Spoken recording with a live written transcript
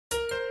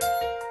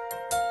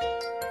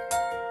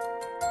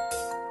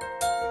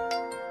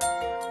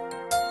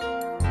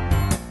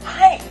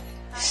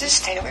This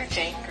is Taylor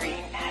Jane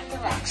Green at the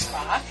Rock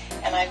Spa,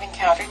 and I've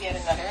encountered yet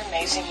another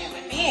amazing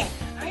human being.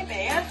 Hi,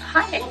 Bea.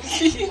 Hi.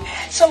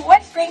 So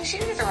what brings you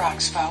to the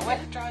Rock Spa? What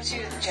draws you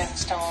to the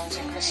gemstones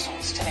and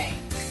crystals today?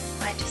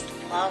 I just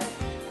love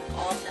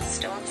all the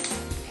stones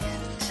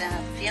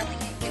and feeling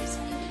it gives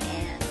me,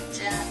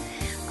 and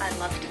I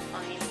love to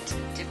find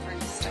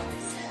different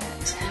stones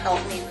that help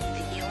me with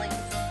the healing,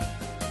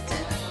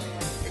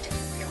 the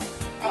different feelings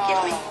they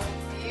give me.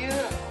 Beautiful,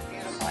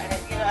 beautiful.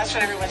 And that's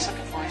what everyone's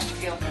looking for, is to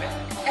feel good.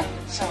 Yep.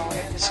 So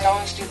the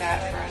stones do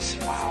that for us.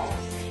 Wow.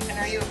 And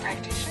are you a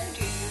practitioner?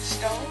 Do you use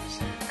stones?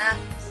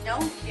 No.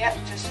 Yep,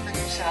 just for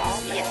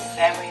yourself and Yes.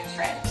 family and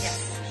friends.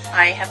 Yes.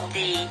 I have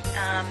the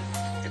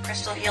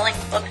crystal healing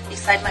book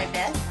beside my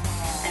bed,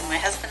 and my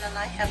husband and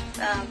I have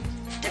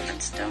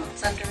different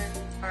stones under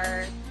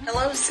our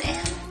pillows,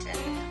 and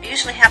I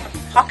usually have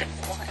a pocket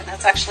full, and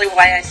that's actually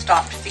why I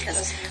stopped,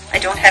 because I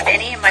don't have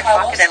any in my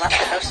pocket. I left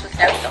the house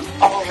without them.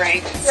 Oh,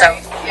 right. So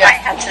Yeah.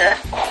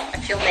 I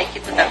feel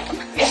naked without them.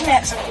 Isn't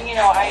that something,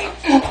 I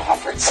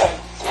offered some,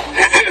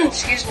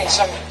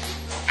 some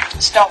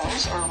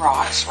stones or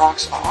rocks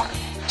off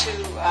to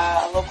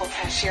a local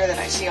cashier that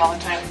I see all the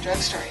time at the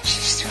drugstore, and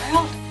she's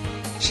thrilled.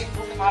 And she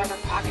pulled them out of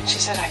her pocket. She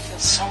said, I feel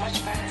so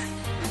much better.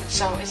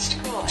 So it's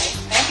cool.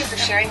 Thank you for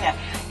sharing that.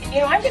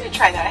 I'm going to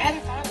try that. I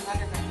hadn't thought of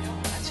under my pillow.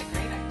 That's a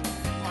great idea.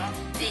 Wow.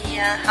 The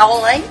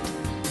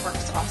howlite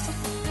works awesome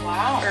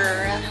Wow.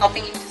 for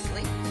helping you to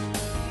sleep.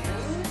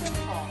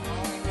 Beautiful.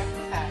 I'll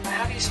remember that.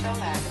 How do you spell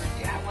that?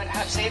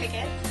 Say it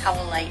again?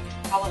 Howlite.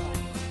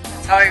 Howlite.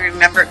 That's how I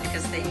remember it,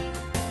 because the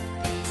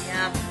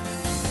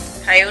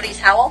coyotes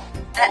howl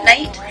at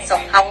night. Right, So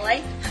right.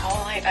 howlite.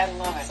 Howlite, I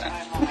love it.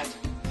 I love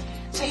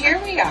it. So here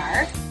we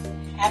are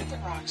at the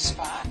Rock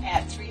Spa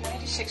at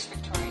 396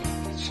 Victoria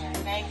Beach.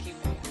 Thank you,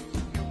 Bea.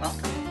 You're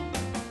welcome.